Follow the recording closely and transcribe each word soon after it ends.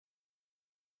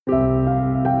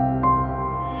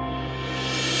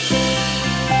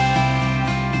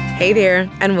Hey there,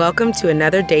 and welcome to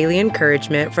another daily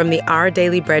encouragement from the Our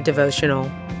Daily Bread devotional.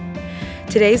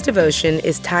 Today's devotion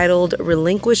is titled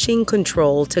Relinquishing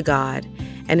Control to God,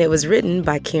 and it was written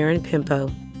by Karen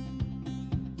Pimpo.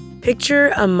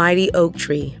 Picture a mighty oak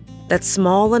tree that's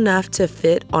small enough to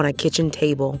fit on a kitchen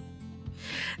table.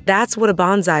 That's what a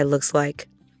bonsai looks like,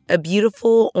 a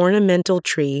beautiful ornamental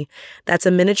tree that's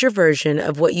a miniature version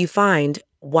of what you find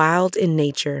wild in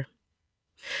nature.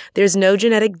 There's no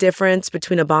genetic difference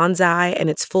between a bonsai and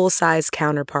its full-size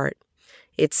counterpart.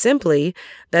 It's simply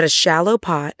that a shallow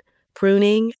pot,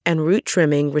 pruning, and root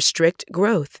trimming restrict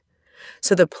growth,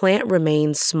 so the plant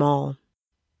remains small.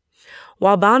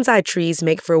 While bonsai trees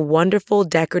make for wonderful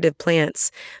decorative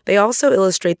plants, they also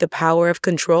illustrate the power of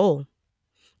control.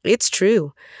 It's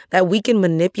true that we can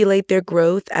manipulate their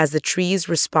growth as the trees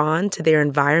respond to their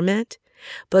environment,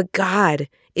 but God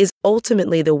is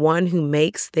ultimately the one who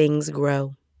makes things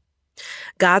grow.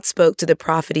 God spoke to the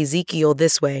prophet Ezekiel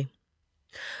this way,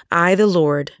 "I, the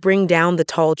Lord, bring down the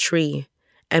tall tree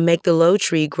and make the low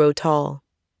tree grow tall."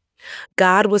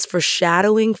 God was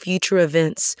foreshadowing future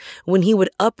events when he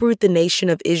would uproot the nation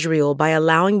of Israel by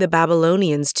allowing the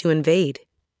Babylonians to invade.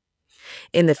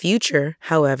 In the future,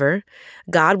 however,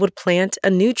 God would plant a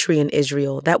new tree in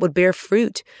Israel that would bear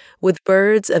fruit with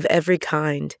birds of every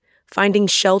kind, finding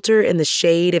shelter in the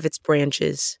shade of its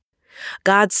branches.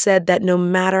 God said that no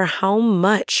matter how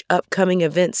much upcoming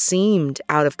events seemed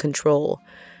out of control,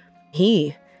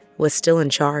 he was still in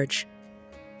charge.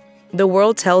 The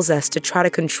world tells us to try to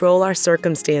control our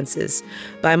circumstances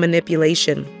by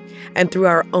manipulation and through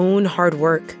our own hard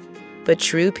work, but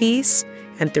true peace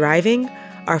and thriving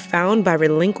are found by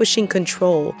relinquishing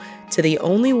control to the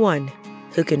only one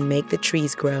who can make the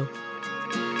trees grow.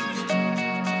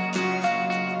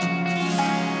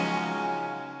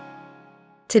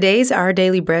 Today's Our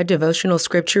Daily Bread devotional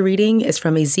scripture reading is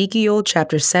from Ezekiel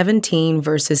chapter 17,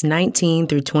 verses 19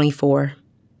 through 24.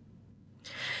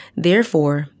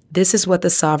 Therefore, this is what the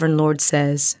sovereign Lord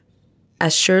says,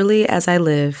 "As surely as I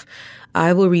live,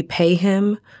 I will repay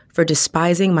him for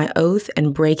despising my oath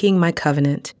and breaking my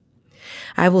covenant.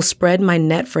 I will spread my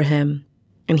net for him,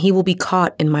 and he will be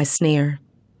caught in my snare.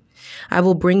 I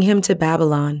will bring him to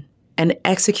Babylon and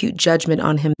execute judgment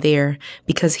on him there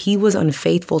because he was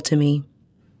unfaithful to me.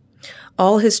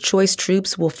 All his choice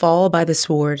troops will fall by the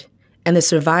sword, and the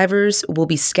survivors will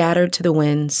be scattered to the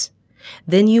winds.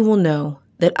 Then you will know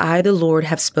that I, the Lord,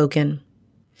 have spoken.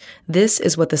 This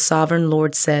is what the sovereign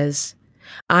Lord says.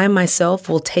 I myself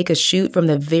will take a shoot from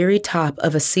the very top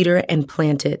of a cedar and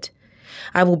plant it.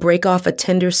 I will break off a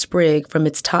tender sprig from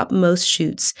its topmost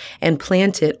shoots and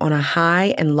plant it on a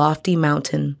high and lofty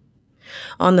mountain.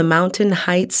 On the mountain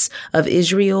heights of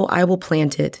Israel I will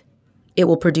plant it. It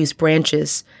will produce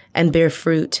branches and bear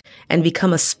fruit and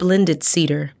become a splendid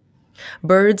cedar.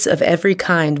 Birds of every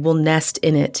kind will nest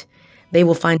in it. They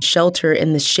will find shelter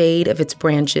in the shade of its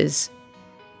branches.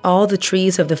 All the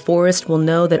trees of the forest will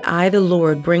know that I, the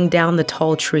Lord, bring down the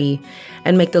tall tree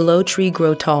and make the low tree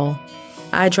grow tall.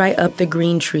 I dry up the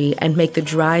green tree and make the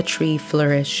dry tree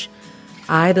flourish.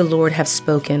 I, the Lord, have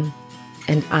spoken,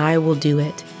 and I will do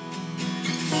it."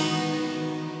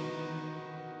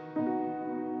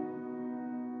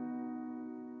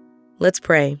 Let's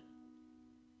pray.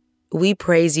 We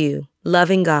praise you,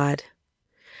 loving God,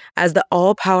 as the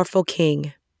all-powerful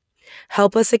King.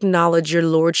 Help us acknowledge your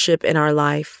lordship in our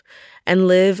life and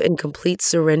live in complete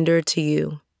surrender to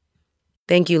you.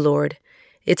 Thank you, Lord.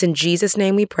 It's in Jesus'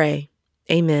 name we pray.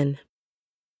 Amen.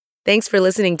 Thanks for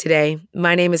listening today.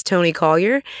 My name is Tony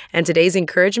Collier, and today's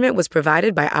encouragement was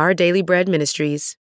provided by Our Daily Bread Ministries.